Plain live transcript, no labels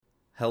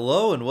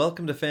Hello and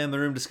welcome to Family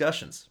Room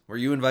Discussions, where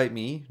you invite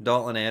me,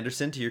 Dalton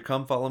Anderson, to your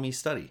Come Follow Me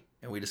study,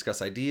 and we discuss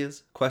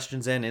ideas,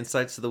 questions, and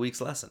insights to the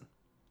week's lesson.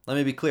 Let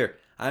me be clear,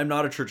 I am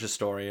not a church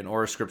historian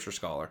or a scripture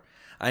scholar.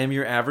 I am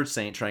your average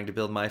saint trying to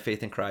build my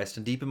faith in Christ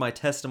and deepen my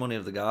testimony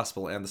of the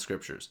gospel and the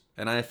scriptures,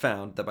 and I have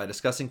found that by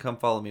discussing Come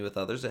Follow Me with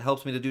others, it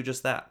helps me to do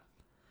just that.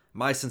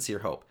 My sincere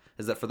hope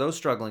is that for those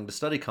struggling to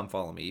study Come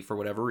Follow Me for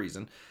whatever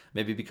reason,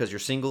 maybe because you're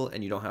single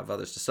and you don't have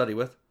others to study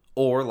with,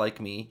 or, like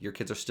me, your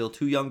kids are still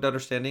too young to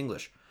understand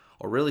English,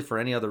 or really for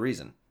any other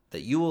reason,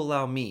 that you will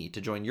allow me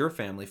to join your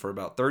family for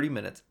about 30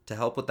 minutes to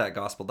help with that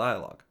gospel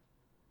dialogue.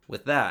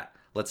 With that,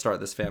 let's start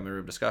this family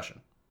room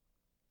discussion.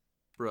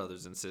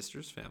 Brothers and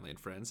sisters, family and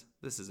friends,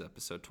 this is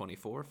episode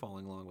 24,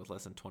 following along with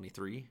lesson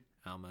 23,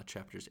 Alma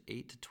chapters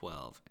 8 to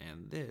 12,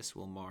 and this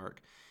will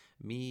mark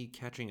me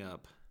catching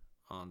up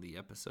on the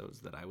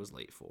episodes that I was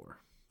late for,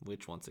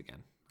 which, once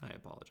again, I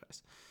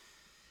apologize.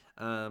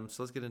 So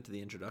let's get into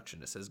the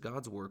introduction. It says,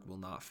 God's work will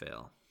not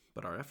fail,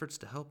 but our efforts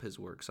to help his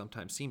work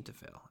sometimes seem to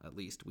fail. At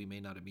least we may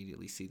not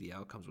immediately see the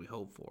outcomes we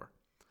hope for.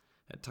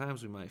 At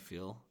times we might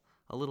feel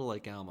a little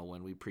like Alma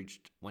when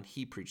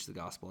he preached the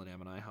gospel in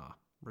Ammonihah,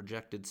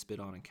 rejected, spit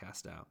on, and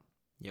cast out.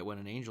 Yet when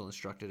an angel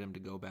instructed him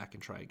to go back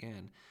and try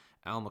again,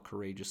 Alma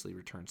courageously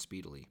returned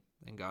speedily,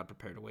 and God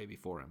prepared a way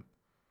before him.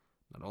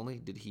 Not only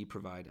did he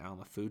provide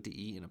Alma food to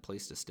eat and a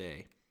place to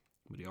stay,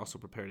 but he also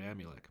prepared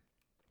Amulek,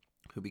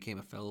 who became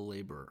a fellow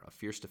laborer, a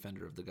fierce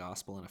defender of the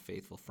gospel, and a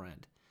faithful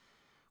friend.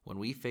 When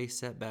we face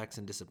setbacks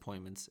and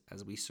disappointments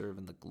as we serve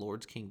in the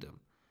Lord's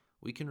kingdom,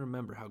 we can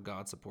remember how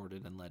God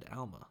supported and led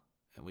Alma,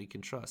 and we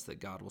can trust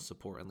that God will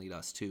support and lead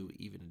us too,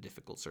 even in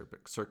difficult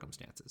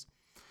circumstances.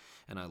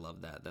 And I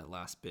love that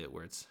last bit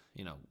where it's,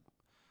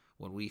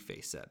 when we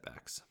face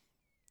setbacks,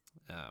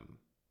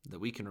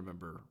 that we can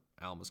remember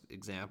Alma's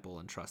example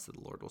and trust that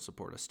the Lord will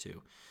support us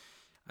too.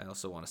 I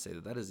also want to say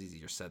that is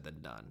easier said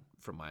than done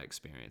from my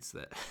experience,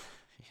 that,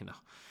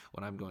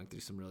 when I'm going through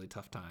some really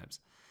tough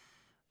times,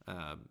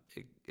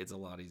 it's a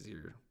lot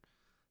easier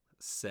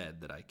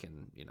said that I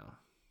can,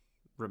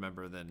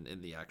 remember than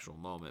in the actual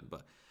moment.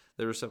 But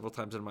there were several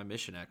times in my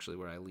mission, actually,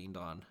 where I leaned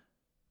on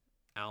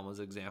Alma's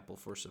example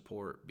for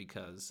support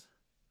because,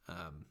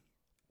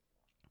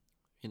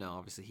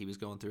 obviously he was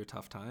going through a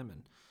tough time,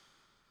 and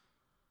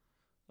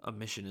a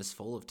mission is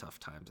full of tough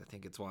times. I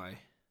think it's why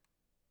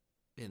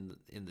in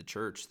the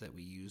church that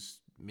we use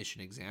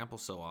mission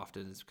examples so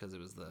often, is because it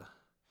was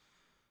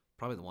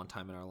probably the one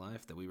time in our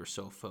life that we were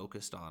so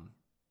focused on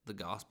the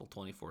gospel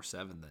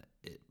 24/7 that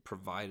it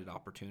provided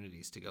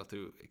opportunities to go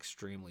through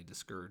extremely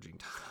discouraging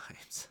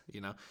times,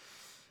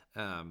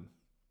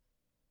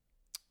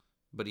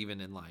 But even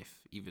in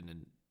life, even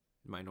in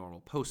my normal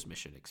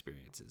post-mission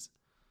experiences,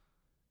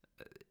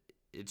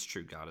 it's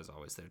true, God is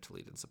always there to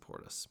lead and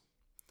support us.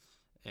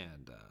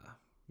 And,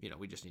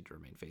 we just need to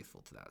remain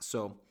faithful to that.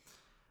 So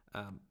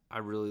I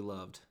really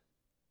loved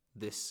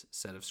this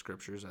set of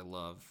scriptures. I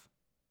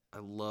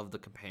love the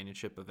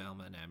companionship of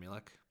Alma and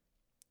Amulek.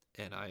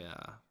 And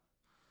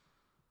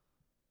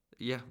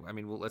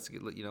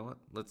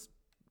let's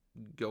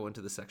go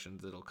into the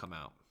sections that'll come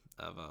out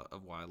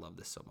of why I love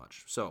this so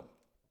much. So,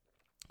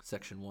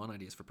 Section 1,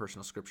 Ideas for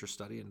Personal Scripture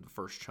Study, in the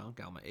first chunk,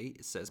 Alma 8,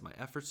 it says, My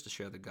efforts to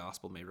share the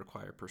gospel may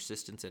require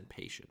persistence and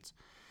patience.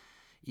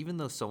 Even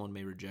though someone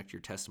may reject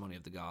your testimony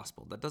of the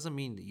gospel, that doesn't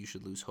mean that you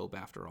should lose hope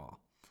after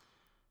all.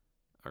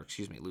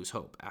 Lose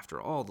hope.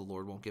 After all, the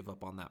Lord won't give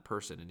up on that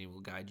person, and he will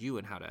guide you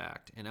in how to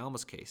act. In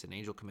Alma's case, an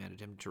angel commanded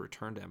him to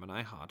return to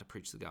Ammonihah to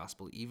preach the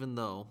gospel, even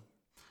though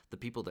the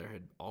people there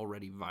had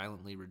already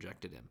violently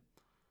rejected him.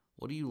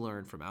 What do you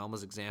learn from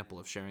Alma's example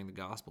of sharing the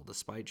gospel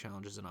despite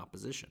challenges and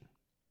opposition?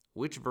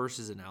 Which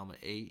verses in Alma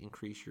 8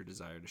 increase your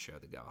desire to share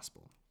the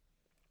gospel?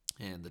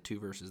 And the two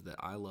verses that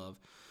I love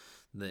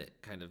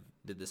that kind of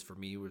did this for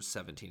me was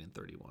 17 and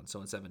 31. So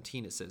in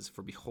 17 it says,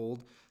 For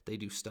behold, they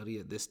do study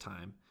at this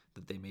time,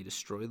 that they may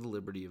destroy the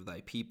liberty of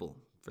thy people.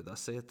 For thus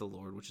saith the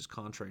Lord, which is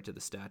contrary to the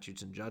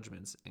statutes and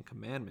judgments and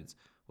commandments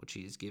which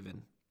he has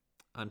given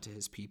unto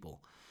his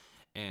people.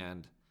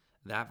 And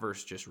that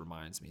verse just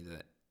reminds me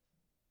that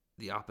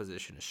the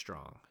opposition is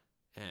strong,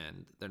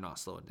 and they're not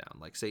slowing down.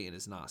 Like Satan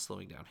is not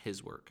slowing down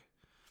his work.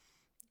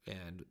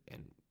 And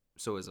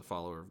so as a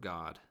follower of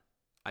God,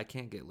 I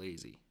can't get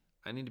lazy.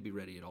 I need to be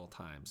ready at all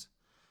times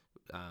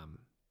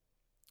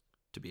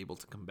to be able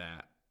to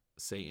combat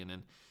Satan.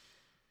 And,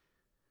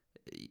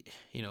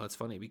 it's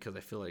funny because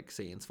I feel like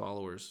Satan's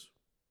followers,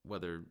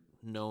 whether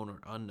known or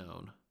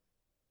unknown,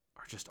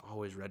 are just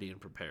always ready and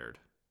prepared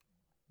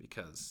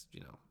because,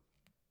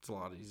 it's a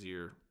lot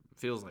easier. It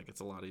feels like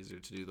it's a lot easier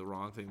to do the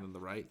wrong thing than the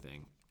right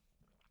thing,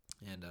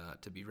 and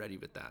to be ready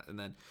with that. And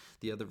then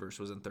the other verse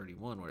was in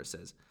 31 where it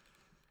says,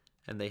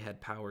 And they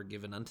had power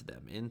given unto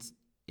them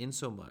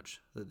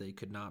insomuch that they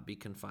could not be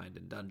confined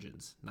in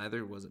dungeons,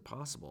 neither was it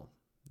possible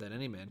that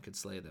any man could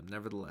slay them.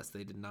 Nevertheless,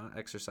 they did not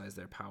exercise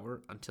their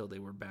power until they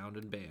were bound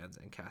in bands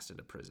and cast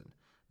into prison.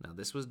 Now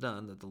this was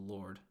done that the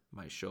Lord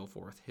might show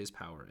forth his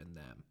power in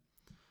them.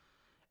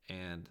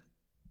 And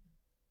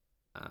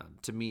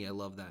to me, I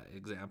love that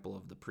example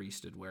of the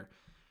priesthood where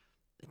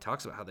it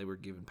talks about how they were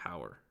given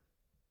power,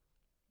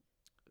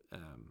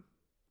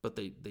 but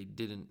they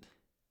didn't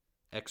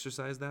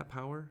exercise that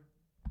power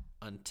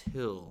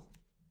until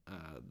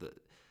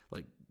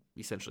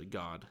essentially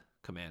God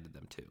commanded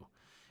them to,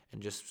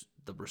 and just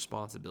the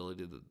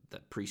responsibility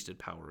that priesthood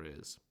power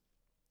is,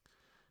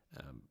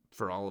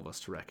 for all of us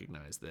to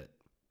recognize that,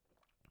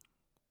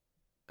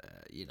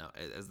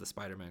 as the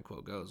Spider-Man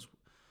quote goes,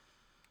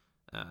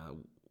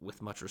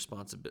 with much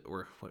responsibility,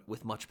 or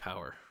with much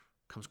power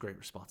comes great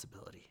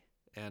responsibility,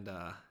 and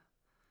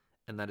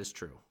that is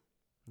true.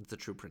 It's a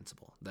true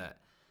principle that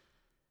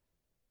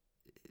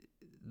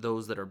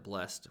those that are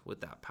blessed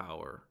with that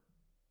power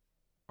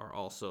are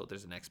also,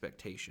 there's an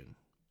expectation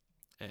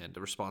and a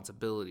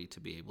responsibility to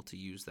be able to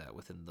use that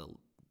within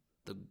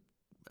the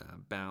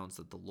bounds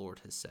that the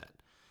Lord has set.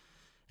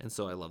 And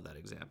so I love that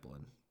example,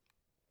 and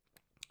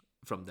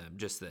from them,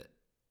 just that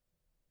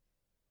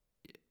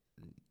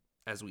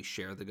as we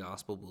share the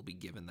gospel, we'll be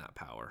given that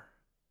power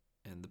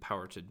and the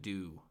power to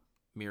do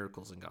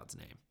miracles in God's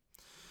name.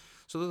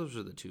 So those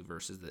are the two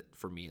verses that,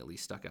 for me at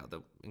least, stuck out,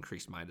 that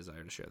increased my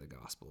desire to share the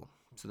gospel.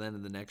 So then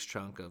in the next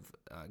chunk of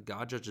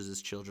God judges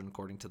his children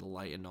according to the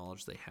light and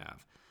knowledge they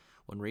have.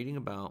 When reading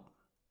about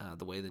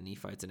the way the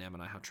Nephites and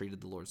Ammonihah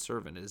treated the Lord's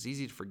servant, it is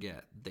easy to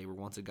forget they were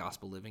once a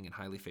gospel-living and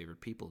highly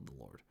favored people of the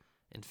Lord.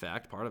 In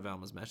fact, part of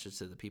Alma's message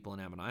to the people in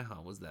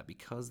Ammonihah was that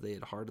because they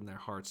had hardened their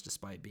hearts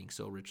despite being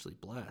so richly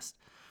blessed,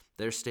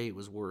 their state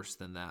was worse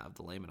than that of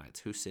the Lamanites,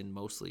 who sinned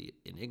mostly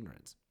in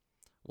ignorance.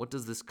 What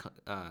does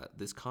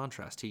this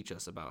contrast teach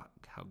us about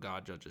how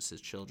God judges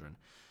his children?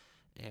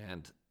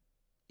 And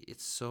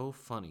it's so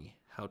funny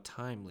how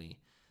timely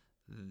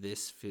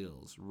this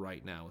feels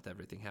right now with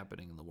everything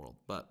happening in the world.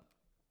 But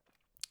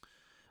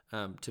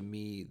to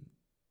me,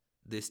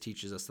 this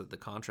teaches us that the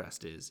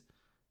contrast is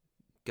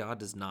God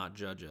does not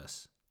judge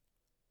us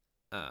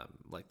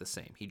like the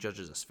same. He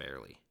judges us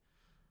fairly.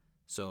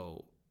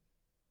 So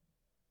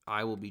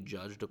I will be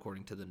judged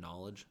according to the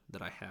knowledge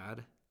that I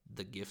had,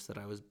 the gifts that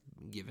I was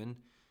given,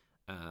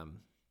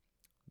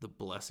 the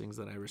blessings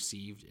that I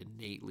received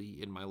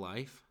innately in my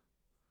life.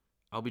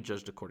 I'll be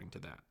judged according to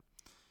that.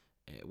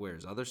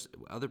 Whereas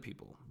other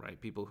people, right,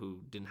 people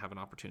who didn't have an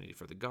opportunity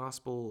for the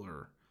gospel,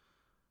 or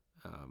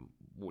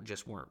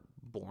just weren't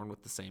born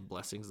with the same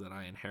blessings that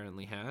I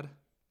inherently had,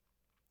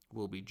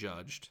 will be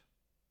judged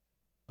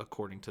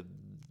according to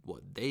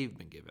what they've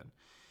been given.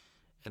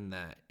 And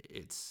that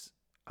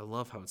I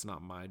love how it's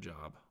not my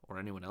job or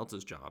anyone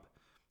else's job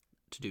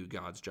to do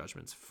God's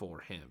judgments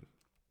for him.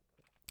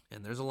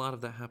 And there's a lot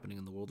of that happening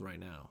in the world right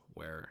now,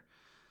 where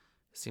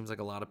it seems like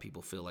a lot of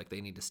people feel like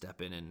they need to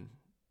step in and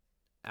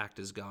act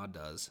as God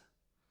does.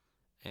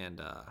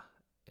 And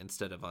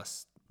instead of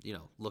us,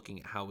 looking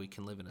at how we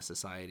can live in a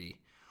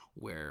society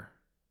where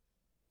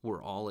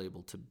we're all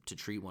able to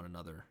treat one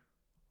another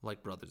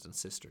like brothers and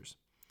sisters.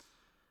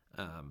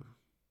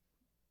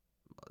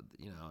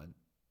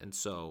 And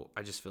so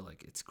I just feel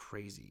like it's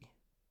crazy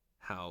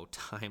how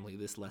timely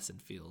this lesson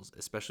feels,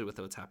 especially with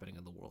what's happening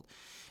in the world.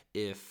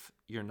 If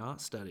you're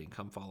not studying,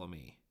 come follow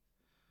me.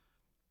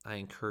 I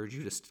encourage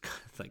you to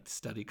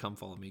study, come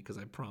follow me, because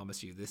I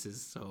promise you, this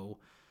is so.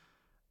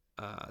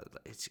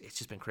 It's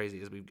just been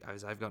crazy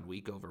as I've gone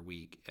week over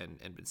week and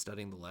been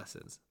studying the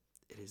lessons.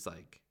 It is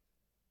like,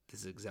 this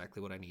is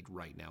exactly what I need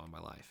right now in my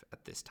life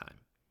at this time.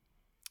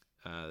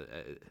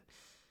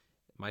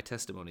 My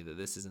testimony that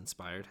this is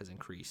inspired has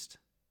increased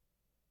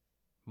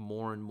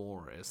more and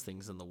more as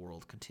things in the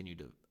world continue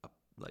to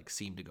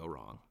seem to go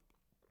wrong.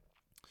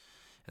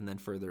 And then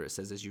further, it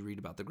says, as you read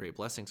about the great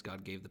blessings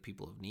God gave the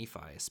people of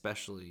Nephi,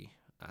 especially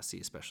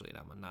in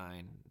Alma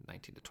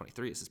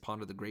 9:19-23, it says,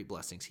 ponder the great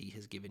blessings he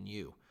has given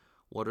you.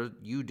 What are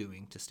you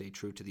doing to stay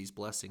true to these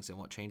blessings, and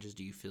what changes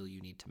do you feel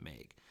you need to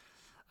make?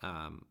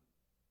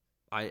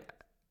 I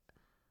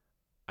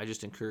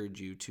just encourage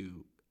you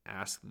to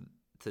ask,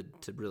 to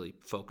really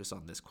focus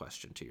on this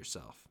question to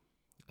yourself,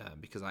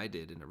 because I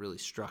did, and it really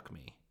struck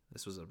me.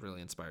 This was a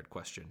really inspired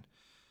question.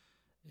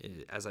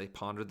 As I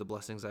pondered the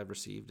blessings I've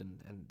received,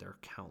 and there are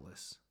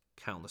countless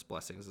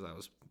blessings as I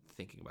was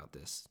thinking about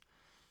this.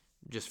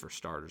 Just for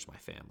starters, my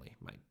family,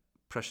 my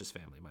precious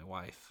family, my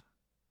wife,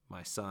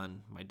 my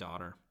son, my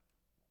daughter.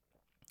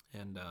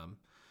 And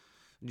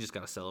you just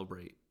got to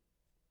celebrate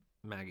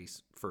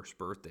Maggie's first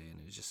birthday, and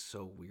it's just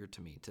so weird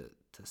to me to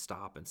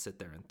stop and sit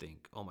there and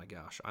think, oh my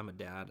gosh, I'm a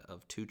dad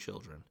of two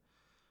children,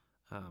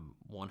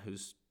 one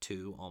who's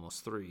 2,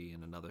 almost 3,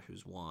 and another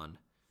who's 1,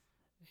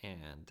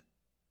 and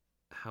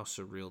how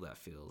surreal that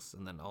feels.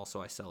 And then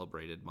also I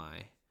celebrated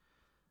my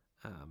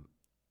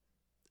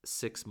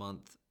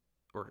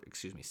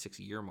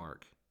 6-year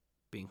mark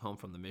being home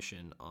from the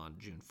mission on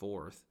June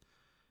 4th,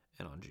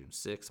 and on June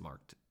 6th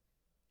marked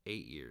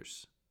 8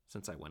 years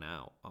since I went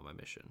out on my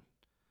mission.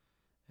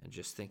 And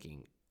just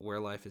thinking where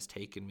life has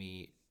taken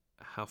me,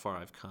 how far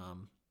I've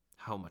come,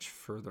 how much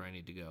further I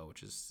need to go,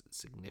 which is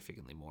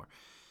significantly more.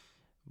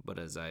 But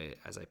as I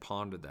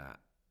pondered that,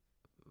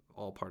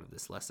 all part of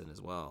this lesson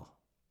as well,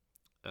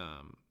 it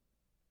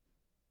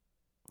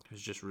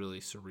was just really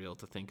surreal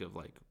to think of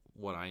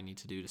what I need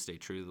to do to stay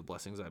true to the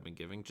blessings I've been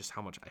giving, just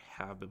how much I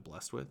have been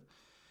blessed with.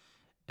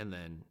 And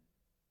then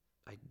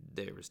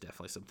there was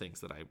definitely some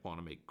things that I want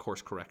to make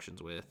course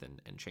corrections with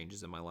and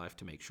changes in my life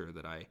to make sure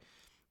that I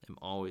am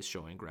always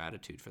showing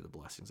gratitude for the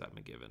blessings I've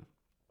been given.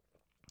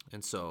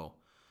 And so,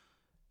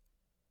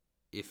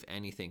 if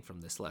anything from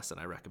this lesson,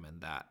 I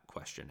recommend that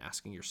question,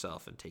 asking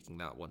yourself and taking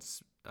that one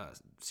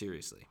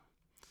seriously.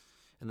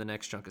 And the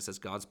next chunk, it says,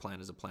 God's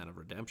plan is a plan of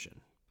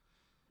redemption.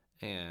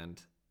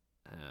 And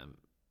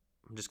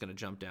I'm just going to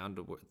jump down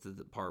to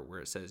the part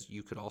where it says,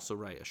 you could also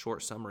write a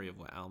short summary of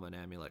what Alma and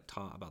Amulek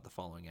taught about the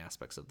following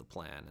aspects of the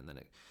plan. And then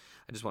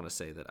I just want to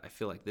say that I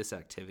feel like this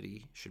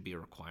activity should be a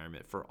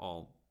requirement for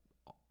all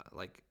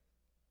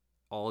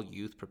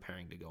youth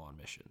preparing to go on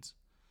missions,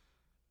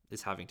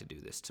 is having to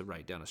do this, to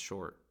write down a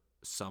short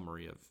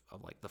summary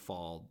of like the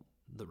fall,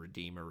 the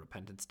Redeemer,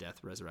 repentance,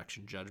 death,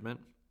 resurrection, judgment.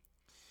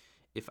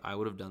 If I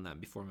would have done that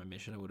before my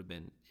mission, I would have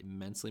been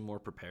immensely more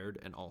prepared,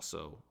 and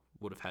also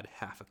would have had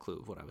half a clue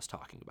of what I was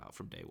talking about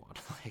from day one.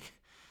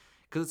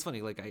 Because it's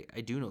funny, I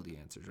do know the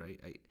answers,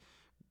 right?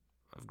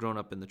 I've grown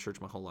up in the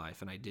church my whole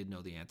life, and I did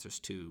know the answers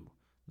to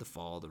the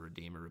fall, the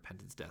Redeemer,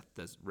 repentance, death,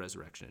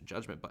 resurrection, and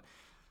judgment. But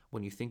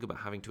when you think about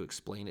having to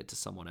explain it to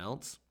someone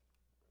else,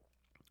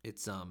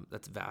 it's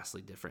that's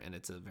vastly different, and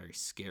it's a very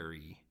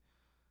scary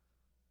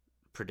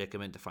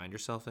predicament to find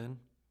yourself in.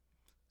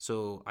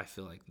 So I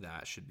feel like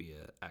that should be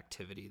an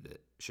activity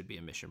that should be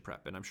a mission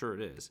prep, and I'm sure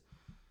it is.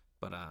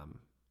 But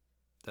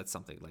that's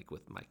something like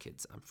with my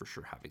kids, I'm for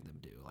sure having them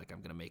do. Like, I'm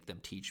going to make them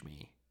teach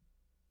me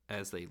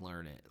as they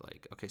learn it.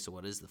 Like, okay, so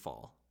what is the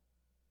fall,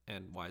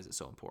 and why is it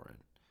so important?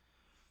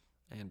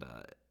 And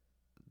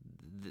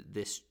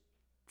this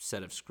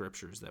set of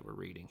scriptures that we're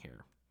reading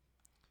here,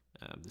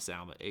 this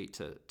Alma 8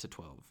 to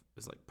 12,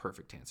 is like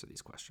perfect to answer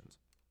these questions.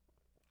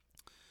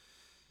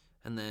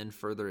 And then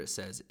further it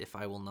says, if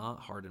I will not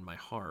harden my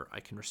heart,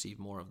 I can receive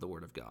more of the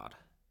word of God.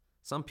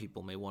 Some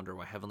people may wonder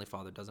why Heavenly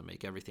Father doesn't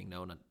make everything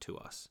known to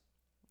us.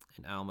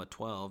 In Alma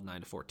 12,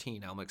 9 to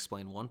 14, Alma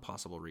explained one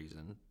possible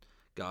reason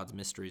God's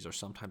mysteries are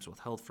sometimes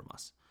withheld from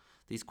us.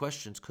 These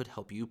questions could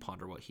help you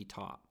ponder what he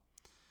taught.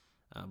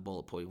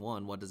 Bullet point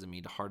 1, what does it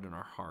mean to harden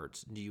our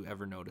hearts? Do you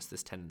ever notice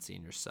this tendency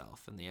in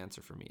yourself? And the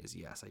answer for me is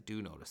yes, I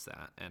do notice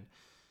that. And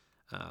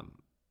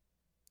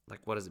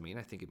what does it mean?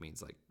 I think it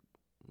means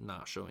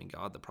not showing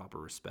God the proper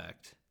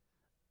respect.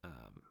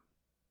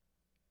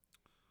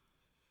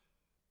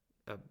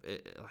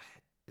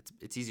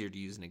 It's easier to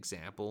use an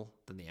example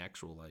than the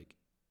actual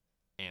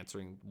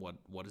answering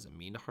what does it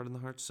mean to harden the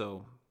heart.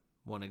 So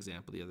one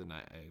example, the other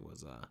night it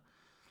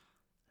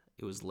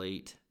was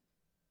late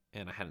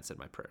and I hadn't said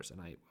my prayers,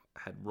 and I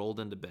had rolled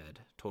into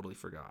bed, totally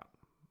forgot.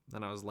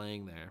 Then I was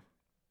laying there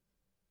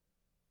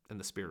and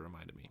the Spirit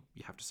reminded me,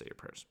 you have to say your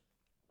prayers.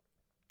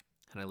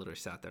 And I literally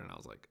sat there and I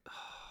was like, oh,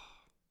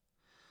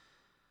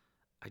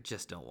 I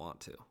just don't want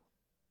to.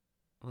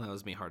 Well, that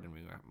was me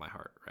hardening my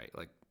heart, right?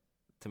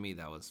 To me,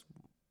 that was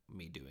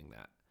me doing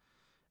that.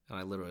 And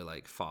I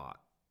literally fought,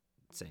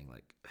 saying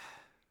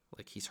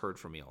he's heard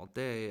from me all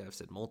day. I've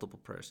said multiple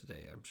prayers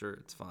today. I'm sure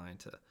it's fine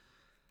to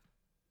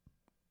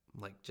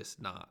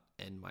just not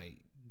end my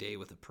day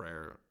with a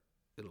prayer.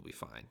 It'll be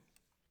fine.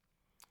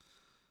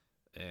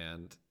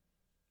 And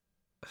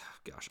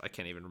gosh, I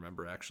can't even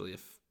remember actually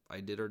if I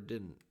did or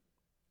didn't.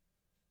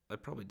 I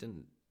probably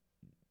didn't.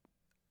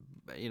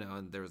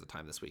 And there was a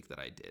time this week that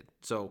I did.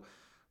 So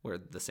where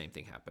the same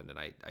thing happened and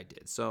I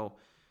did. So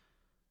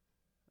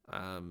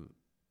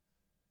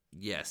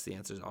yes, the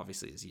answer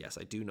obviously is yes.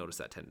 I do notice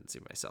that tendency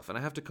myself, and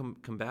I have to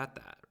combat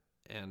that.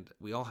 And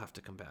we all have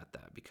to combat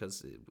that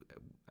because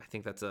I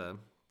think that's a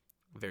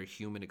very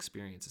human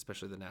experience,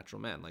 especially the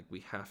natural man. We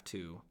have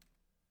to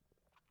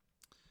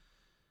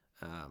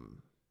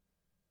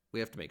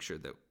make sure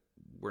that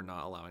we're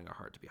not allowing our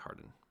heart to be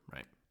hardened,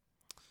 right?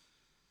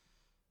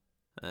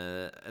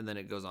 And then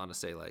it goes on to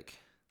say,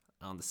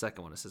 on the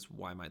second one, it says,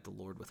 why might the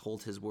Lord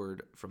withhold his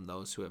word from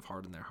those who have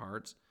hardened their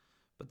hearts?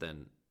 But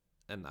then,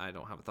 and I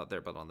don't have a thought there,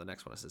 but on the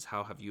next one, it says,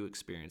 how have you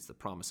experienced the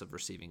promise of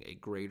receiving a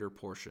greater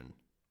portion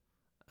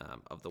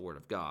of the word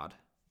of God?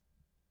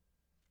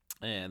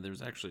 And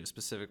there's actually a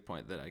specific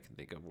point that I can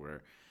think of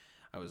where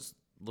I was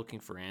looking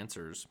for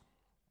answers,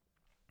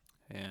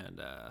 and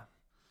I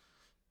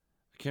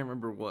can't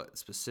remember what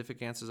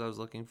specific answers I was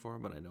looking for,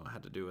 but I know it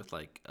had to do with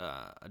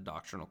a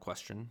doctrinal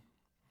question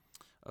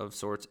of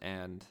sorts.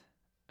 And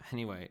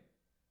anyway,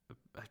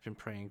 I've been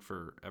praying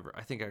forever.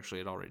 I think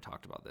actually I'd already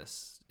talked about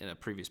this in a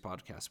previous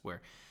podcast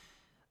where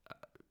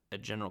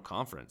at General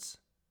Conference,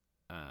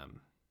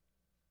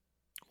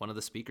 one of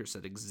the speakers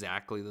said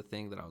exactly the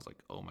thing that I was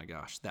like, oh my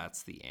gosh,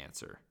 that's the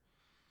answer.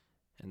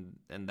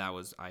 And that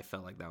was, I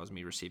felt like that was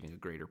me receiving a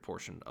greater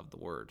portion of the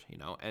word,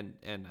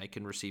 and I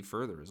can receive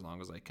further as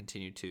long as I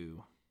continue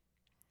to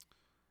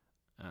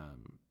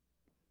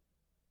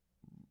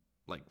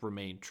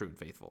remain true and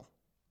faithful.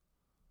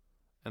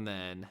 And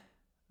then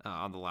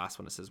on the last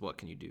one, it says, what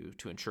can you do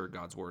to ensure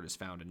God's word is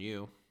found in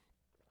you?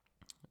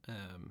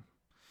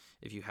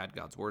 If you had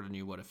God's word in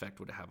you, what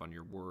effect would it have on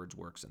your words,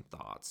 works, and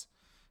thoughts?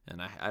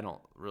 And I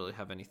don't really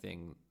have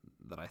anything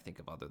that I think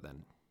of other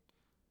than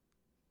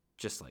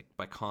just like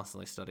by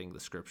constantly studying the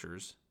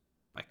scriptures,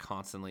 by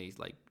constantly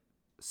like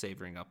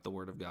savoring up the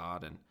word of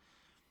God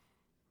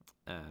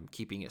and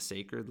keeping it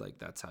sacred, like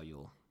that's how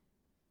you'll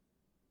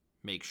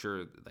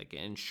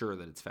ensure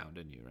that it's found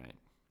in you, right?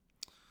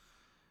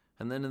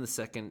 And then in the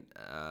second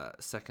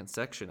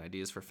section,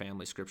 ideas for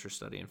family scripture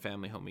study and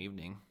family home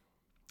evening.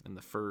 In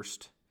the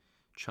first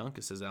chunk,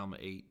 it says Alma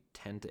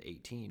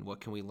 8:10-18. What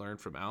can we learn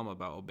from Alma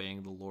about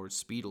obeying the Lord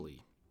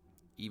speedily,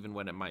 even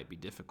when it might be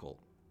difficult?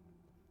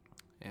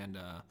 And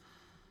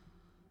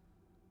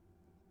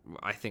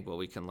I think what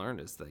we can learn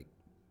is like,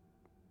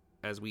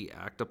 as we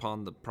act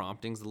upon the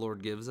promptings the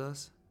Lord gives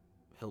us,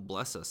 He'll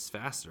bless us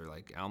faster.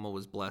 Like Alma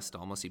was blessed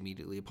almost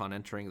immediately upon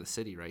entering the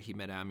city, right? He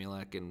met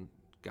Amulek and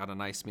got a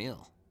nice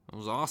meal. It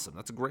was awesome.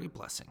 That's a great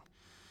blessing.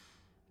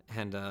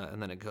 And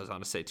then it goes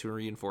on to say, to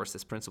reinforce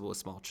this principle with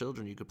small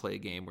children, you could play a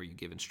game where you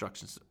give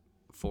instructions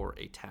for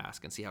a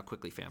task and see how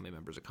quickly family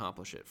members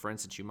accomplish it. For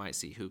instance, you might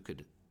see who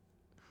could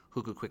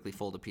quickly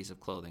fold a piece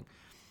of clothing.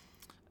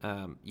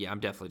 I'm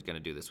definitely going to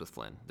do this with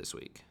Flynn this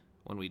week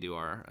when we do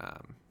our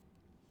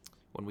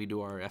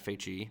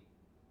FHE.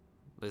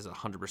 There's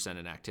 100%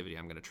 an activity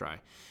I'm going to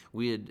try.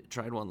 We had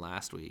tried one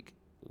last week,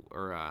 we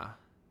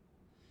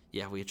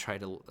had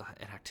tried an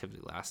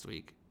activity last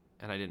week,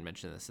 and I didn't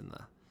mention this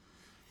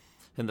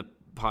in the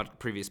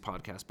previous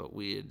podcast, but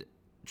we had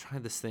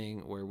tried this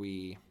thing where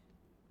we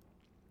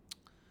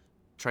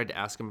tried to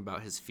ask him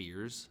about his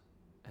fears,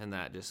 and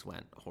that just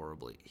went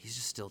horribly. He's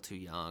just still too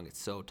young.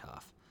 It's so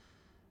tough,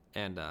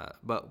 and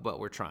but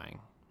we're trying,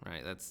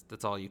 right?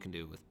 That's all you can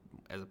do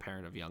as a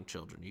parent of young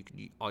children.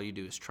 All you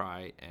do is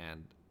try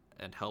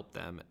and help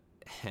them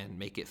and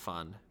make it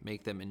fun,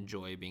 make them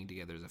enjoy being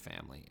together as a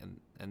family.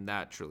 And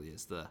that truly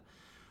is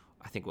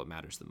I think what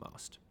matters the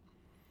most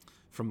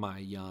from my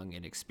young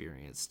and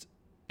experienced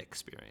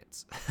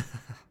experience.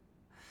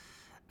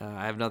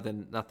 I have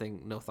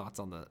no thoughts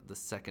on the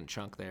second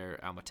chunk there,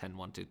 Alma 10,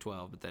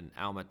 1-12, but then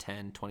Alma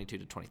 10,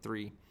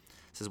 22-23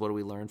 says, what do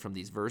we learn from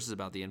these verses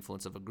about the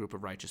influence of a group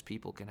of righteous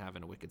people can have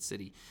in a wicked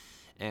city?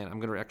 And I'm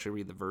going to actually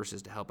read the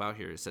verses to help out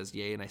here. It says,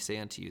 yea, and I say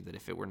unto you that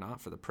if it were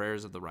not for the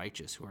prayers of the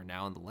righteous who are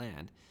now in the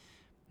land,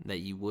 that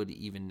you would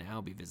even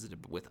now be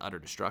visited with utter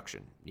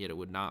destruction. Yet it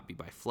would not be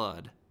by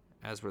flood,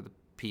 as were the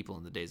people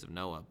in the days of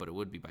Noah, but it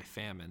would be by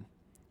famine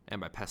and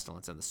by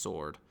pestilence and the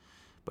sword.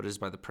 But it is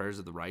by the prayers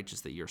of the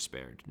righteous that you are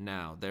spared.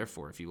 Now,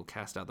 therefore, if you will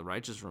cast out the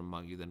righteous from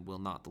among you, then will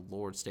not the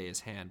Lord stay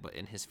his hand, but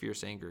in his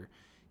fierce anger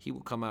he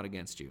will come out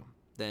against you.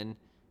 Then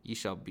ye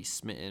shall be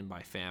smitten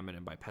by famine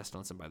and by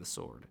pestilence and by the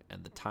sword.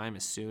 And the time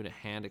is soon at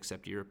hand,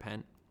 except ye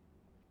repent.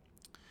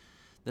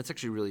 That's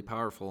actually really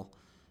powerful,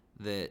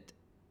 that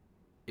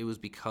it was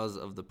because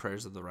of the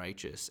prayers of the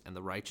righteous and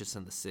the righteous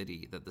in the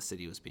city that the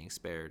city was being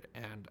spared.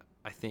 And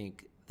I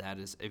think that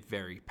is a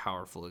very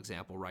powerful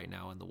example right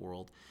now in the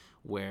world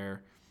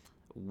where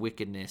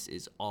wickedness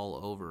is all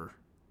over.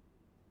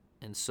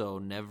 And so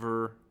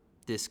never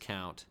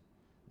discount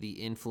the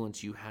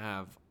influence you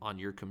have on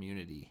your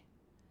community.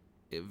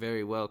 It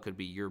very well could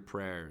be your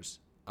prayers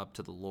up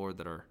to the Lord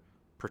that are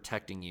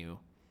protecting you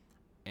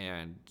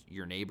and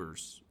your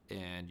neighbors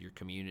and your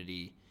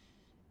community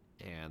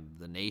and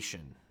the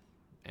nation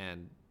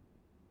and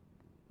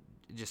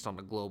just on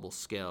a global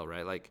scale,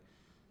 right? Like,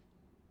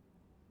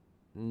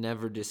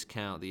 never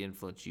discount the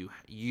influence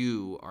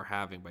you are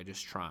having by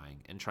just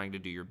trying to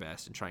do your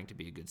best and trying to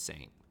be a good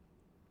saint.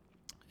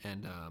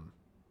 And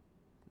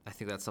I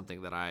think that's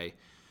something that I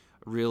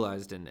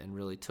realized and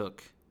really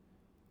took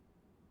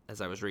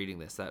as I was reading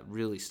this. That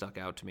really stuck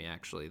out to me,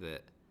 actually,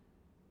 that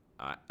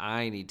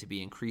I need to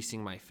be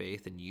increasing my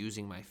faith and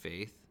using my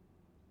faith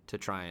to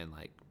try and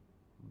like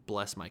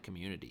bless my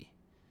community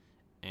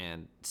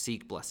and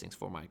seek blessings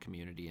for my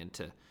community and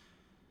to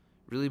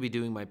really be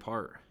doing my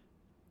part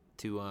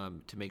to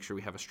make sure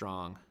we have a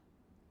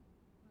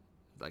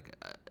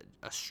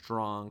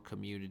strong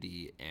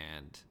community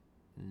and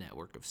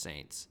network of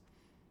saints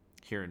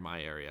here in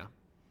my area.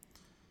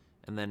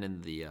 And then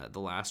in the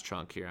last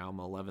chunk here,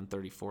 Alma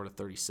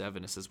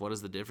 11:34-37, it says, what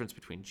is the difference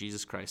between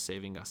Jesus Christ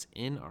saving us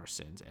in our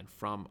sins and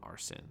from our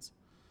sins?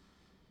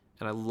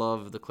 And I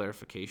love the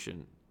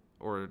clarification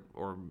or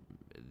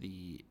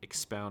the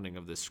expounding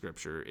of this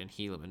scripture in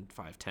Helaman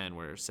 5:10,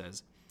 where it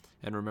says,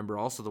 and remember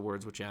also the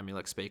words which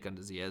Amulek spake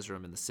unto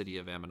Zeezrom in the city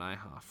of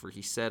Ammonihah. For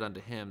he said unto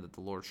him that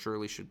the Lord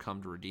surely should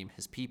come to redeem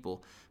his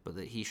people, but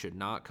that he should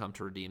not come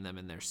to redeem them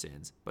in their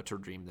sins, but to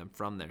redeem them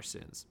from their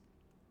sins.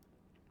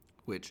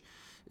 Which,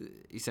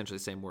 essentially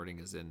the same wording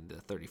as in the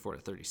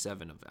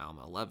 34-37 of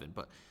Alma 11.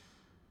 But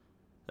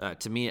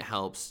to me, it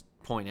helps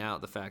point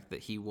out the fact that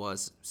he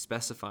was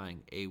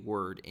specifying a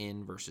word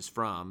in versus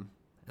from,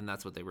 and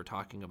that's what they were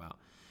talking about.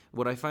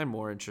 What I find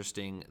more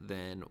interesting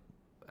than,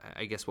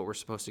 I guess, what we're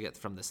supposed to get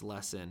from this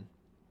lesson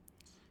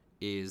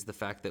is the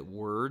fact that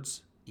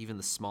words, even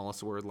the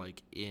smallest word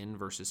like in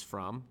versus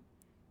from,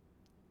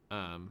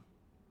 are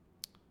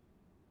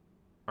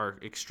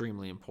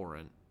extremely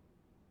important,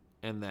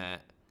 and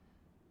that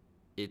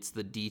it's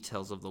the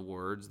details of the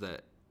words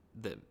that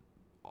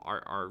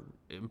are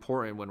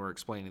important when we're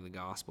explaining the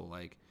gospel.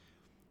 Like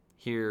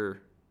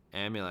here,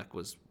 Amulek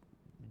was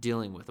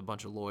dealing with a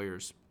bunch of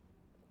lawyers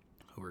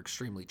who were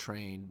extremely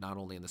trained, not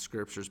only in the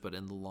scriptures, but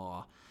in the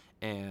law.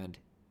 And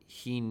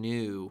he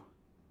knew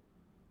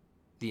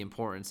the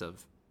importance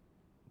of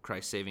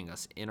Christ saving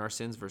us in our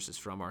sins versus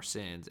from our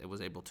sins, and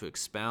was able to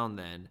expound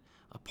then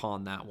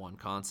upon that one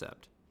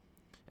concept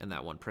and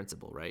that one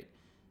principle, right?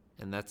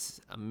 And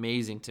that's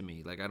amazing to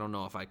me. Like, I don't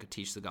know if I could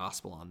teach the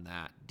gospel on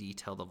that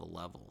detailed of a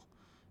level,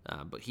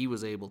 but he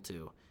was able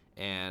to,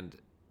 and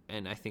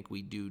I think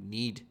we do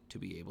need to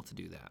be able to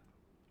do that.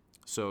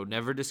 So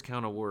never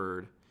discount a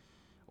word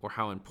or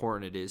how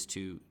important it is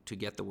to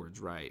get the words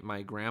right.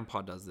 My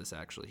grandpa does this,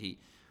 actually.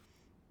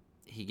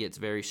 He gets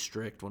very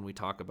strict when we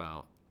talk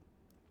about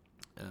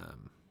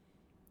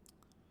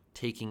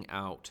taking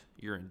out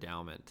your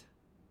endowment.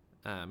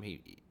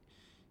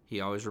 He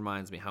always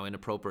reminds me how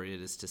inappropriate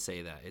it is to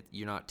say that.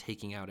 You're not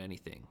taking out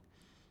anything.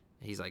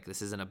 He's like,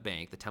 this isn't a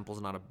bank. The temple's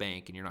not a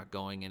bank, and you're not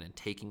going in and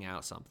taking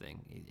out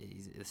something.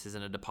 This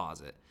isn't a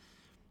deposit.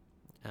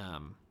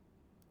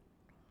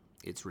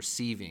 It's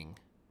receiving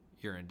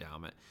your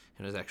endowment.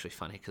 And it was actually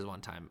funny because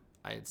one time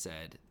I had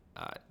said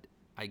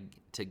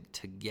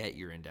to get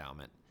your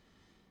endowment,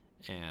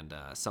 and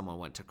someone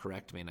went to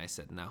correct me, and I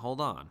said, now hold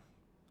on.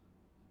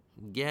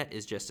 Get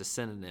is just a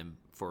synonym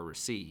for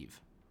receive,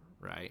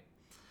 right?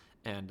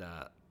 And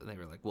they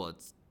were like, well,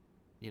 it's,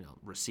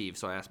 receive.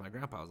 So I asked my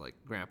grandpa, I was like,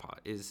 Grandpa,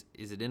 is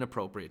it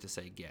inappropriate to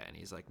say get? And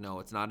he's like, no,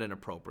 it's not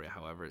inappropriate.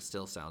 However, it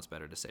still sounds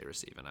better to say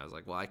receive. And I was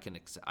like, well, I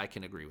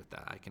can agree with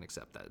that. I can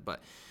accept that.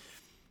 But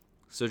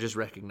so just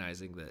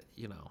recognizing that,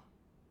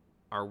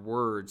 our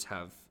words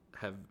have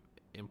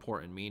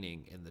important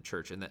meaning in the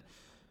church, and that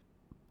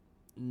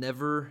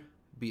never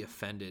be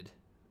offended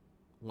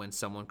when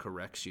someone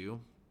corrects you,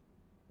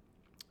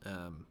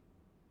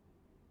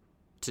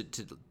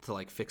 to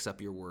like fix up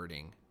your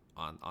wording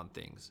on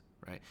things,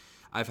 right?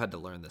 I've had to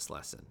learn this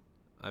lesson.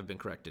 I've been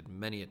corrected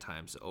many a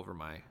times over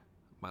my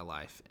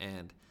life,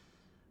 and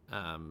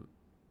I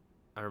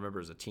remember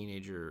as a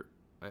teenager,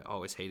 I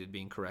always hated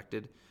being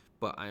corrected,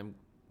 but I'm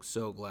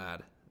so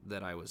glad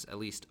that I was at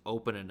least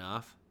open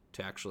enough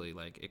to actually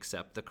like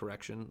accept the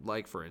correction.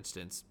 Like, for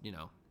instance,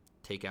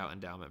 take out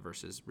endowment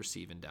versus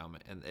receive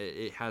endowment, and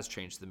it has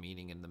changed the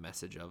meaning and the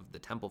message of the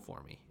temple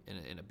for me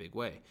in a big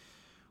way,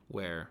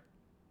 where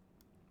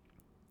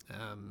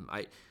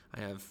I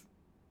have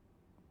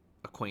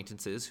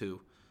acquaintances who,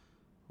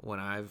 when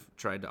I've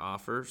tried to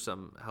offer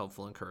some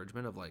helpful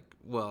encouragement of like,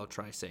 well,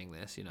 try saying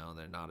this,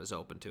 they're not as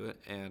open to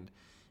it. And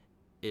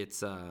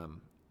it's not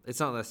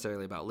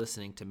necessarily about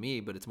listening to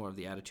me, but it's more of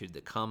the attitude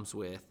that comes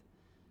with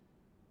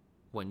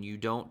when you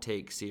don't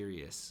take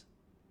serious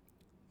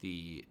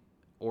the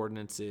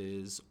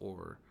ordinances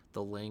or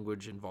the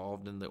language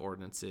involved in the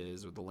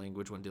ordinances or the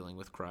language when dealing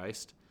with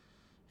Christ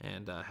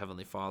and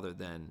Heavenly Father,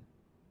 then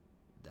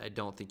I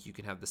don't think you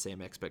can have the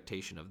same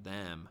expectation of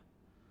them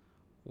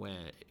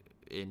when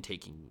in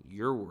taking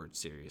your word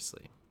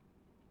seriously.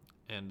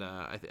 And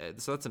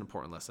so that's an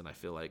important lesson, I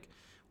feel like,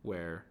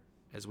 where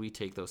as we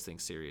take those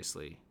things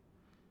seriously,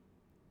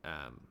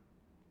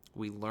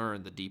 we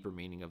learn the deeper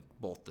meaning of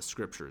both the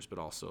scriptures, but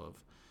also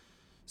of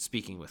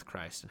speaking with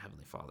Christ and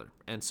Heavenly Father.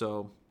 And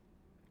so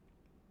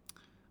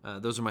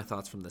those are my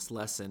thoughts from this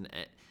lesson.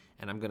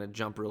 And I'm going to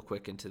jump real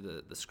quick into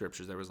the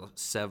scriptures. There was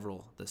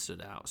several that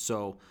stood out.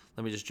 So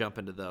let me just jump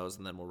into those,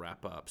 and then we'll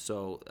wrap up.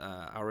 So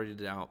I already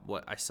did out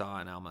what I saw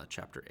in Alma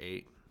chapter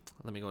 8.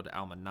 Let me go to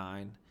Alma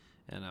 9,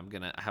 and I'm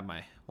going to have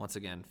my, once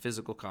again,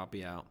 physical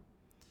copy out.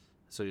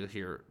 So you'll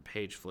hear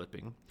page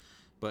flipping.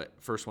 But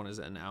first one is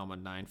in Alma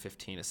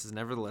 9:15. It says,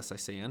 nevertheless, I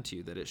say unto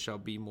you that it shall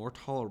be more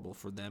tolerable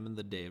for them in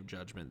the day of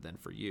judgment than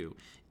for you,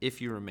 if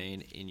you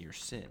remain in your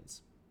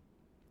sins.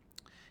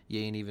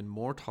 Yea, and even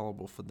more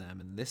tolerable for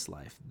them in this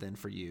life than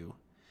for you,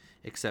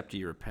 except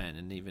you repent.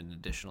 And even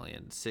additionally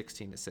in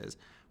 16 it says,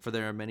 for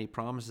there are many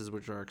promises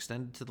which are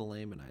extended to the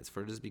Lamanites,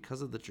 for it is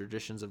because of the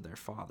traditions of their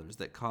fathers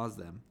that cause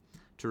them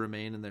to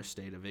remain in their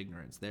state of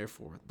ignorance.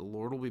 Therefore, the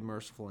Lord will be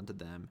merciful unto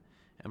them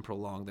and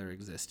prolong their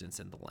existence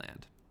in the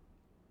land.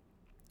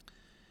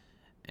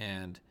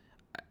 And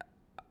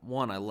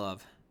one, I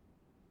love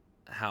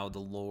how the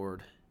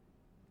Lord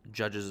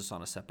judges us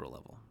on a separate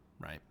level,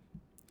 right?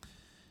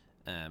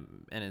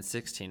 And in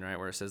 16, right,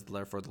 where it says,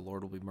 therefore the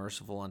Lord will be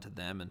merciful unto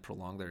them and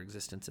prolong their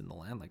existence in the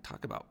land. Like,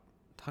 talk about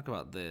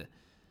the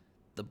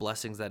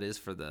blessings that is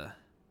for the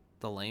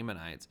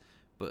Lamanites,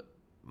 but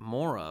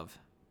more of,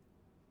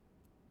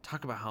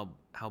 talk about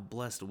how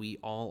blessed we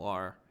all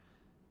are,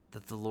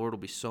 that the Lord will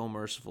be so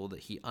merciful that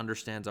he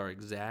understands our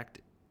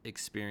exact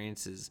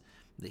experiences,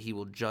 that he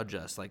will judge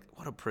us. Like,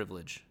 what a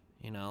privilege,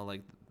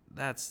 like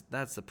that's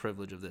the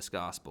privilege of this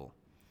gospel.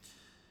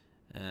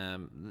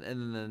 And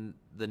then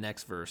the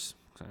next verse,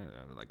 I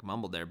like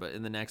mumbled there, but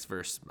in the next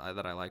verse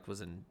that I liked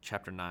was in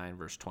chapter 9,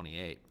 verse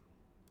 28.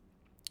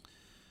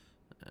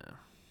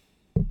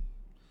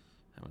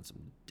 Having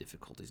some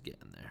difficulties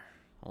getting there.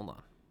 Hold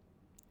on.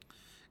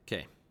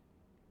 Okay.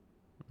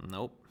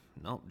 Nope.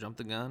 Nope, jump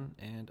the gun.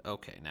 And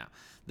okay, now.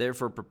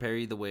 Therefore prepare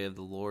ye the way of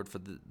the Lord, for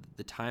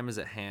the time is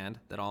at hand,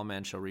 that all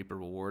men shall reap a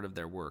reward of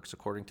their works,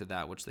 according to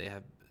that which they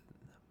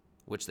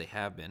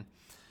have been.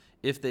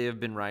 If they have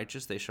been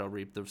righteous, they shall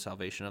reap the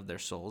salvation of their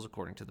souls,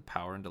 according to the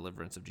power and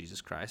deliverance of Jesus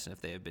Christ. And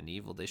if they have been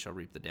evil, they shall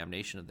reap the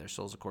damnation of their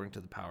souls, according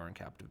to the power and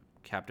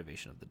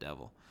captivation of the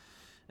devil.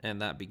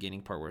 And that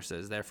beginning part where it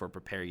says, therefore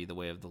prepare ye the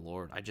way of the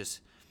Lord,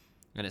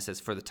 and it says,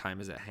 for the time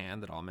is at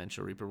hand, that all men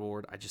shall reap a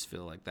reward. I just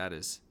feel like that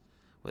is,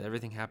 with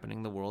everything happening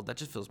in the world, that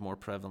just feels more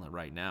prevalent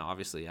right now.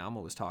 Obviously,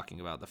 Alma was talking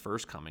about the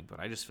first coming, but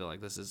I just feel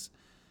like this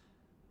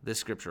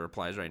scripture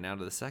applies right now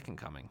to the second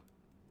coming.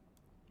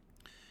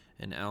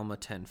 In Alma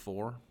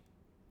 10:4,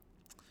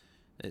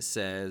 it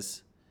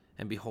says,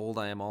 and behold,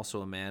 I am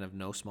also a man of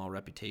no small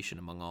reputation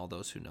among all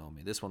those who know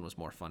me. This one was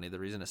more funny. The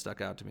reason it stuck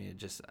out to me,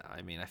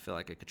 I feel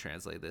like I could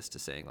translate this to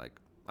saying, like,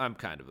 I'm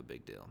kind of a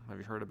big deal. Have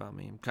you heard about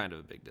me? I'm kind of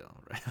a big deal,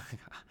 right?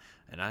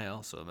 And I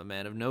also am a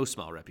man of no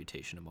small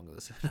reputation among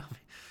those who know me.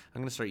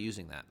 I'm going to start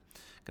using that.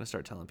 I'm going to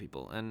start telling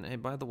people, and hey,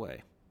 by the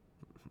way,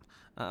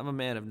 I'm a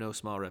man of no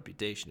small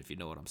reputation, if you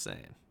know what I'm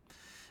saying.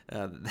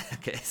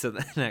 Okay, so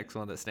the next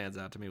one that stands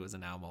out to me was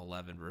in Alma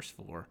 11, verse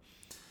 4.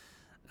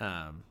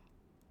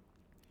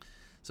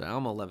 So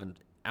Alma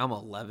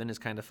 11 is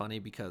kind of funny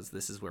because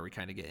this is where we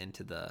kind of get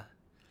into the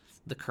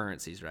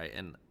currencies, right?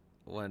 And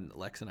when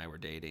Lex and I were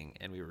dating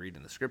and we were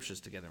reading the scriptures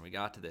together and we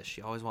got to this,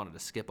 she always wanted to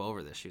skip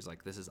over this. She was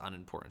like, this is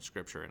unimportant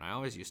scripture. And I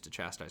always used to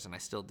chastise, and I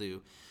still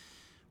do,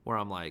 where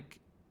I'm like,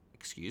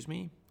 excuse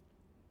me?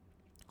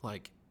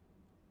 Like,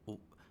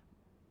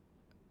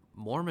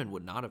 Mormon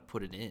would not have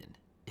put it in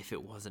if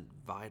it wasn't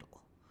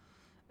vital.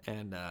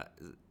 And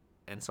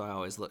so I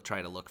always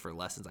try to look for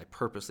lessons. I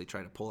purposely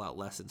try to pull out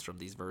lessons from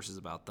these verses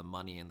about the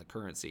money and the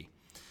currency.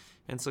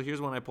 And so here's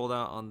one I pulled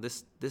out on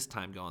this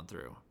time going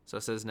through. So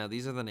it says, now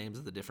these are the names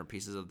of the different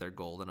pieces of their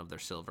gold and of their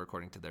silver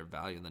according to their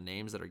value, and the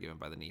names that are given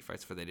by the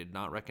Nephites, for they did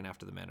not reckon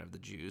after the manner of the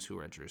Jews who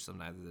were at Jerusalem,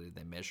 neither did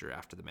they measure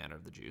after the manner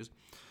of the Jews.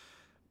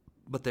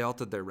 But they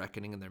altered their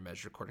reckoning and their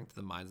measure according to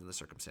the minds and the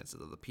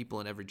circumstances of the people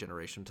in every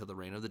generation till the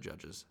reign of the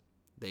judges,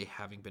 they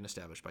having been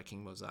established by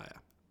King Mosiah.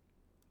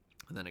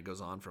 And then it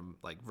goes on from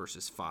like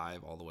verses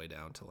 5 all the way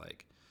down to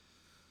like,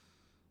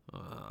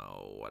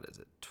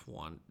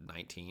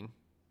 19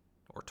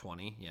 or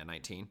 20? Yeah,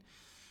 19.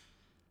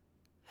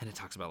 And it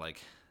talks about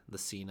like the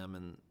Senum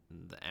and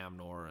the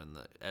Amnor and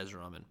the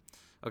Ezram. And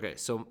okay,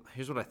 so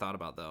here's what I thought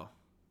about though.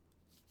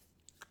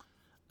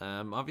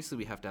 Obviously,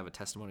 we have to have a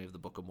testimony of the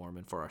Book of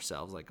Mormon for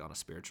ourselves, like on a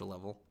spiritual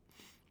level,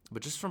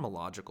 but just from a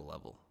logical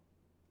level.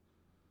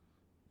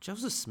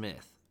 Joseph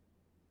Smith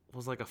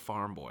was like a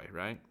farm boy,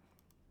 right?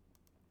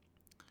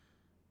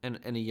 And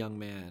a young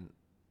man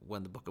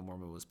when the Book of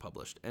Mormon was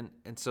published. And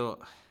so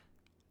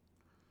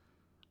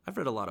I've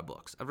read a lot of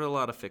books. I've read a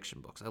lot of fiction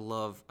books. I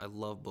love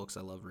books.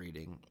 I love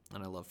reading,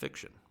 and I love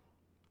fiction.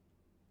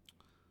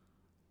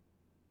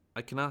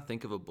 I cannot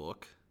think of a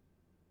book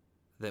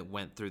that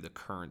went through the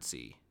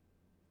currency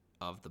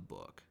of the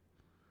book.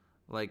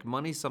 Like,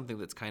 money's something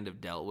that's kind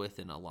of dealt with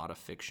in a lot of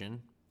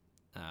fiction.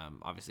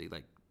 Obviously,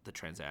 like the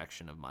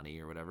transaction of money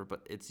or whatever,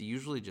 but it's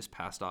usually just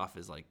passed off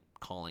as like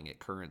calling it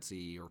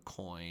currency or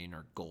coin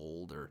or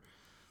gold or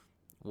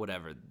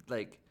whatever.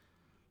 Like,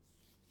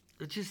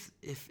 it just,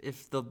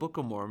 if the Book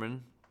of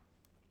Mormon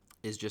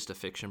is just a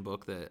fiction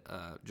book that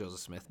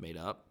Joseph Smith made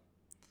up,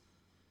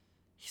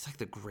 he's like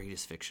the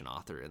greatest fiction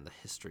author in the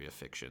history of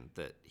fiction,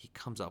 that he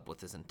comes up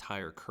with his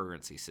entire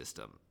currency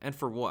system. And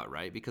for what,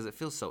 right? Because it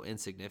feels so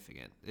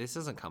insignificant. This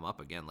doesn't come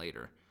up again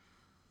later.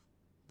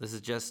 This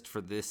is just for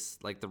this,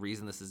 like the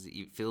reason this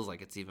feels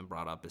like it's even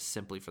brought up is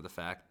simply for the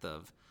fact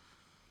of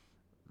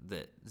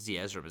that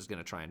Zeezrom is going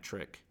to try and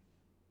trick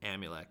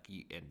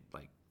Amulek and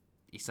like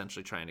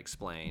essentially try and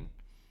explain.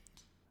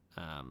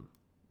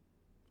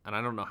 And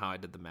I don't know how I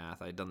did the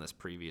math. I had done this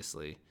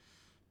previously,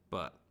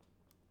 but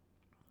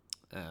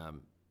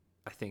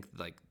I think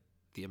like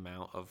the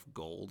amount of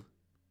gold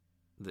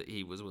that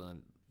he was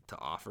willing to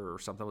offer or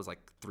something was like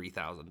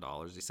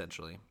 $3,000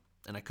 essentially.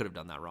 And I could have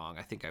done that wrong.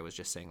 I think I was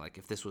just saying like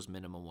if this was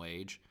minimum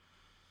wage,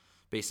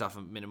 based off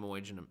of minimum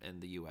wage in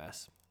the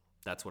U.S.,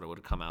 that's what it would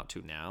have come out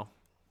to now,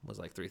 was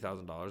like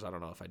 $3,000. I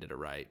don't know if I did it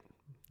right.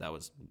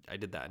 I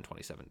did that in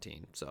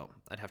 2017, so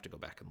I'd have to go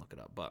back and look it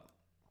up. But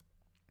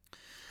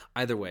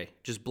either way,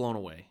 just blown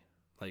away.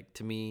 Like,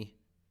 to me,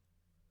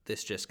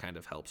 this just kind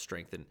of helps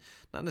strengthen,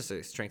 not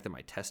necessarily strengthen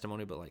my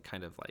testimony, but like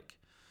kind of like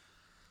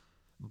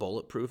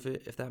bulletproof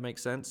it, if that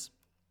makes sense.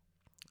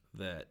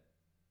 That,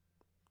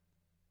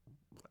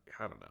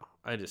 I don't know.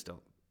 I just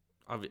don't,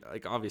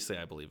 obviously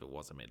I believe it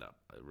wasn't made up.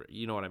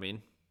 You know what I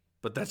mean?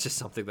 But that's just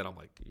something that I'm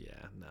like,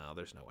 yeah, no,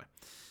 there's no way.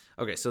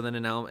 Okay, so then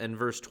in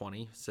verse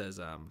 20 says,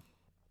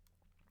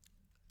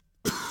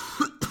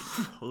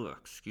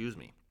 excuse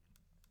me.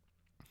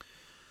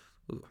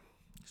 Ooh,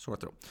 sore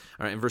throat.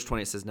 All right, in verse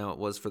 20 it says, now it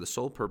was for the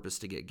sole purpose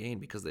to get gain,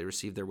 because they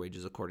received their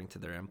wages according to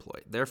their employ.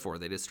 Therefore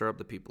they did stir up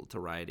the people to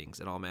riotings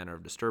and all manner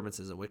of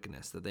disturbances and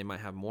wickedness, that they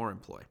might have more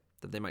employ,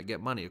 that they might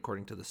get money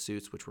according to the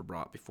suits which were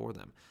brought before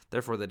them.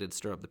 Therefore they did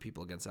stir up the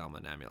people against Alma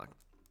and Amulek.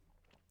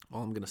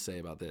 All I'm going to say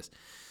about this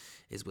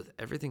is, with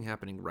everything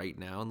happening right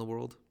now in the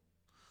world,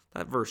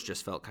 that verse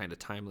just felt kind of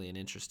timely and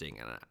interesting.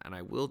 And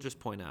I will just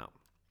point out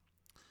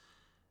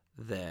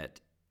that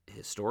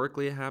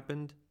historically it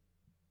happened.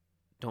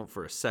 Don't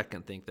for a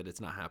second think that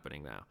it's not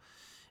happening now.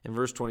 In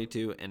verse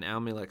 22, and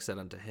Amalek said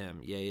unto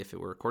him, Yea, if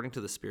it were according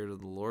to the Spirit of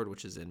the Lord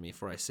which is in me,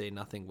 for I say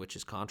nothing which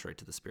is contrary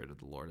to the Spirit of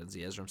the Lord. And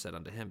Zeezrom said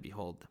unto him,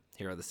 Behold,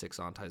 here are the 6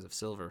 onties of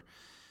silver.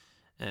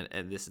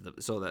 And this is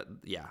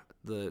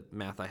the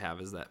math I have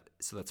is that,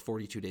 so that's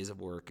 42 days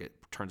of work. It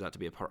turns out to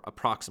be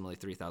approximately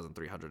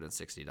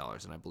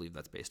 $3,360. And I believe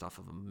that's based off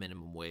of a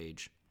minimum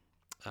wage.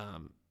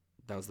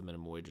 That was the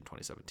minimum wage in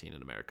 2017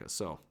 in America.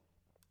 So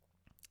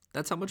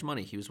that's how much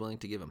money he was willing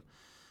to give him.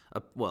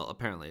 Well,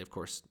 apparently, of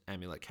course,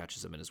 Amalek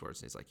catches him in his words,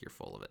 and he's like, you're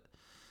full of it.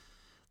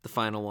 The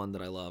final one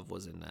that I love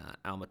was in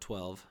Alma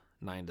 12,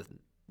 9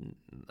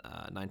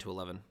 to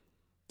 11.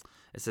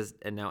 It says,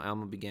 And now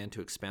Alma began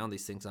to expound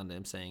these things unto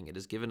him, saying, It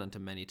is given unto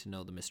many to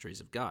know the mysteries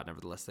of God.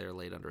 Nevertheless, they are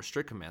laid under a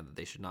strict command that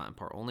they should not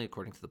impart only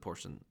according to the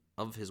portion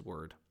of his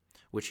word,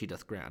 which he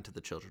doth grant to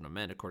the children of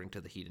men, according to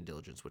the heed and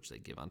diligence which they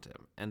give unto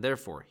him. And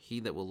therefore,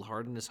 he that will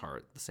harden his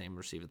heart, the same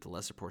receiveth the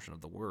lesser portion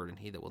of the word, and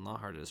he that will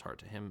not harden his heart,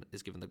 to him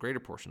is given the greater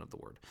portion of the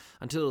word,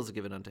 until it is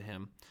given unto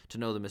him to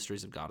know the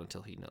mysteries of God,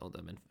 until he know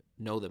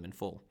them in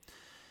full.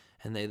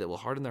 And they that will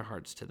harden their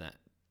hearts, to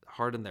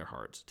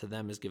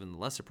them is given the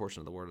lesser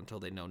portion of the word, until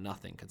they know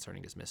nothing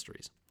concerning his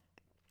mysteries.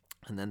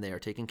 And then they are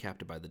taken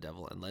captive by the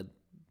devil and led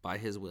by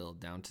his will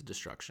down to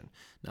destruction.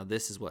 Now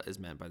this is what is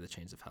meant by the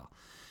chains of hell.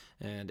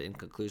 And in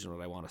conclusion,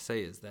 what I want to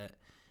say is that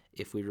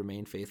if we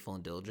remain faithful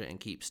and diligent and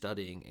keep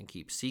studying and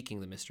keep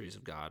seeking the mysteries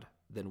of God,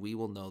 then we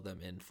will know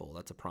them in full.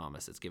 That's a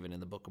promise. It's given in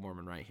the Book of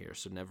Mormon right here.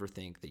 So never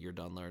think that you're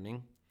done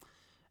learning.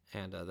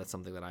 And that's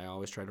something that I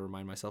always try to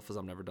remind myself, is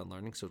I'm never done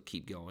learning. So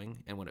keep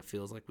going. And when it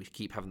feels like we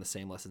keep having the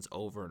same lessons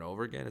over and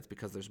over again, it's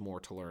because there's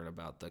more to learn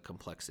about the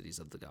complexities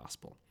of the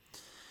gospel.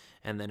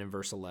 And then in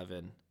verse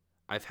 11,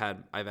 I've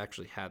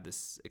actually had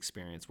this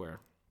experience where,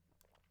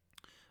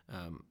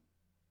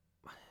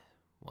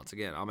 once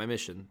again, on my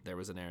mission, there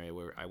was an area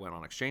where I went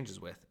on exchanges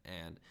with,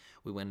 and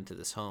we went into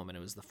this home, and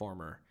it was the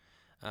former,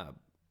 it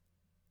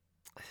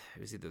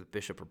was either the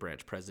bishop or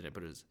branch president,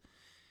 but he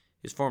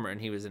was former,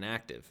 and he was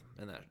inactive,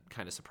 and that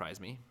kind of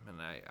surprised me.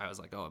 And I was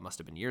like, oh, it must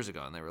have been years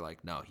ago. And they were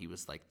like, no, he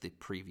was like the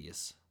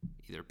previous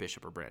either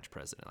bishop or branch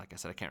president. Like I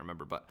said, I can't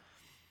remember, but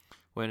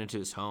went into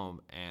his home,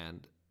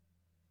 and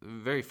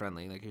very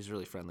friendly. Like, he was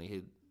really friendly.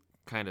 He'd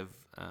kind of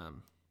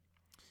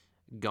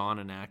gone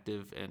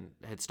inactive and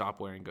had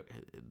stopped wearing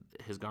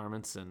his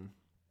garments, and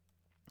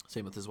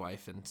same with his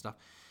wife and stuff.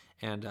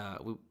 And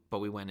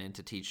we went in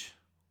to teach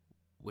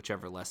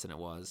whichever lesson it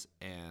was,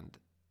 and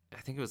I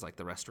think it was like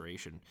the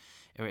restoration.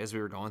 And as we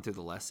were going through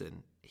the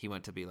lesson, he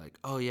went to be like,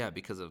 oh yeah,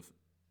 because of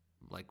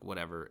like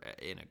whatever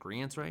in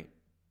agreeance, right?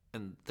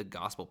 And the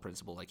gospel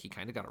principle, like, he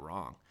kind of got it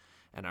wrong.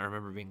 And I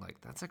remember being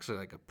like, that's actually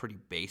like a pretty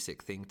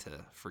basic thing to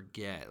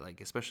forget, like,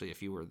 especially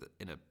if you were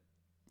in a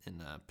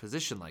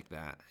position like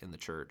that in the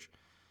church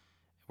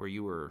where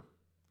you were,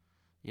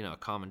 a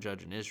common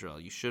judge in Israel.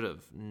 You should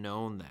have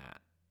known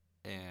that.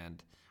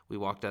 And we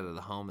walked out of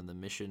the home, and the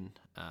mission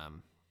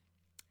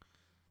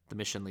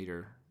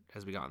leader,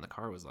 as we got in the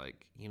car, was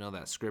like,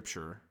 that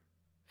scripture,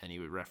 and he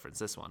would reference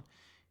this one.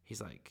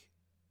 He's like,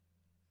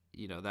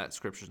 that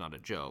scripture's not a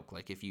joke.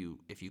 Like, if you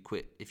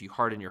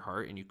harden your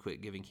heart and you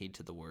quit giving heed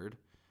to the word,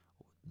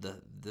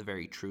 the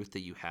very truth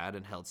that you had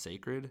and held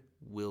sacred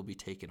will be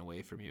taken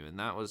away from you. And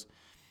that was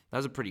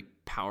a pretty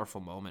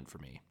powerful moment for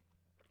me,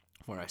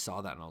 where I saw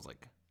that and I was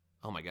like,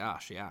 oh my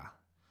gosh, yeah.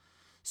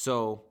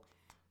 So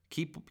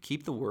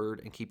keep the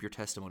word and keep your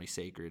testimony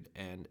sacred,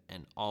 and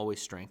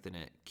always strengthen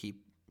it.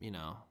 Keep,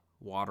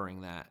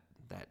 watering that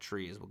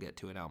tree, as we'll get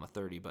to in Alma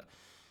 30. But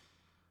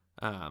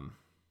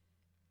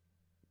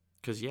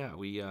because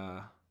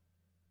the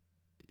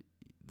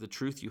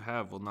truth you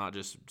have will not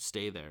just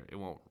stay there. It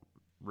won't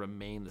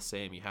remain the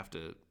same. You have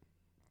to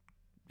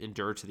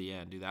endure to the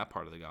end, do that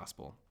part of the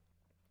gospel.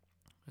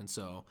 And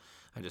so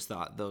I just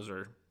thought those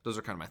are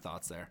kind of my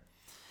thoughts there.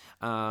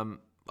 I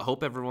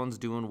hope everyone's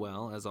doing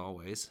well, as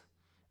always,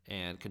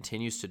 and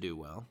continues to do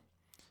well.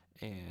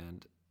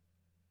 And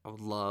I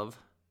would love,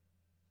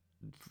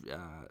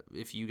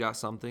 if you got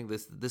something.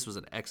 This was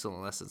an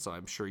excellent lesson, so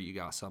I'm sure you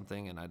got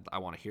something, and I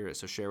want to hear it.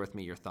 So share with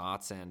me your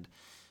thoughts, and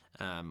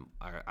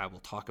I will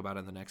talk about it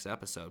in the next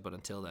episode. But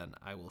until then,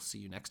 I will see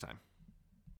you next time.